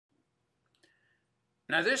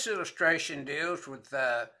Now this illustration deals with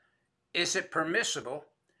is it permissible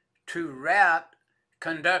to route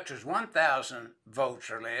conductors 1,000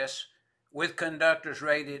 volts or less with conductors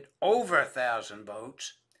rated over 1,000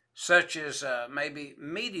 volts, such as maybe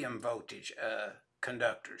medium voltage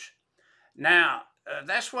conductors. Now,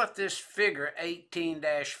 that's what this figure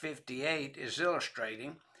 18-58 is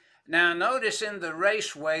illustrating. Now, notice in the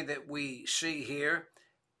raceway that we see here,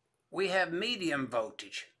 we have medium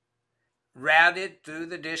voltage routed through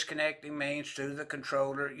the disconnecting means to the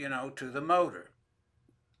controller, to the motor.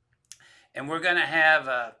 And we're going to have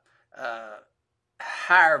a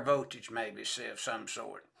higher voltage, maybe, say, of some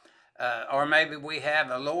sort. Or maybe we have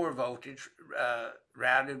a lower voltage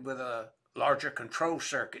routed with a larger control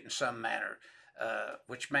circuit in some manner,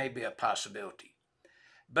 which may be a possibility.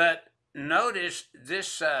 But notice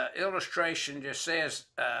this illustration just says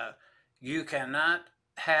you cannot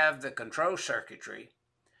have the control circuitry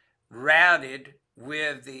routed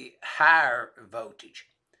with the higher voltage.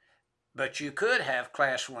 But you could have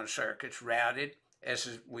class 1 circuits routed,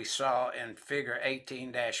 as we saw in figure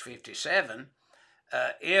 18-57,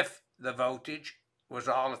 if the voltage was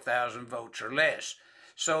all 1,000 volts or less.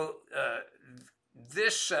 So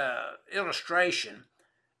this illustration,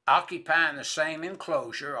 occupying the same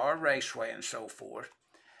enclosure or raceway and so forth,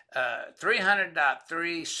 300.3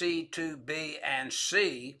 C2B and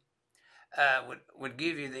C would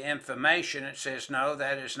give you the information. It says no,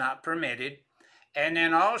 that is not permitted. And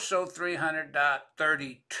then also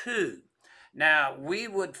 300.32. Now, we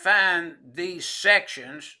would find these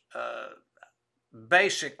sections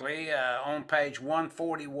basically on page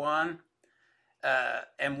 141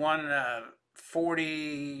 and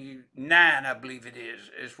 149, I believe it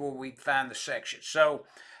is where we find the sections. So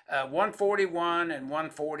 141 and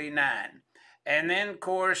 149. And then, of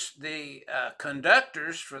course, the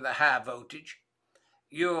conductors for the high voltage,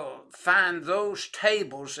 you'll find those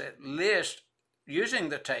tables that list, using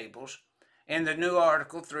the tables, in the new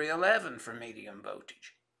Article 311 for medium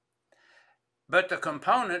voltage. But the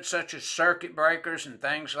components, such as circuit breakers and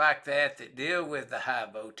things like that, that deal with the high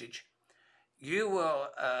voltage, you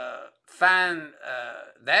will find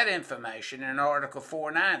that information in Article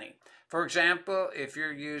 490. For example, if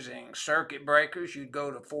you're using circuit breakers, you'd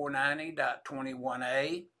go to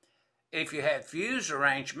 490.21a. If you had fuse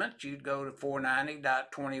arrangements, you'd go to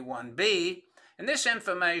 490.21b. And this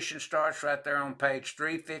information starts right there on page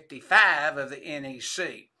 355 of the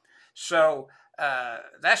NEC. So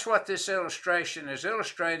that's what this illustration is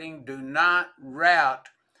illustrating. Do not route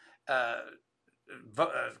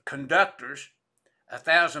conductors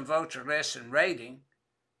 1,000 volts or less in rating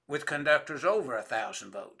with conductors over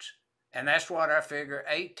 1,000 volts. And that's what our figure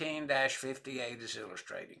 18-58 is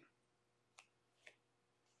illustrating.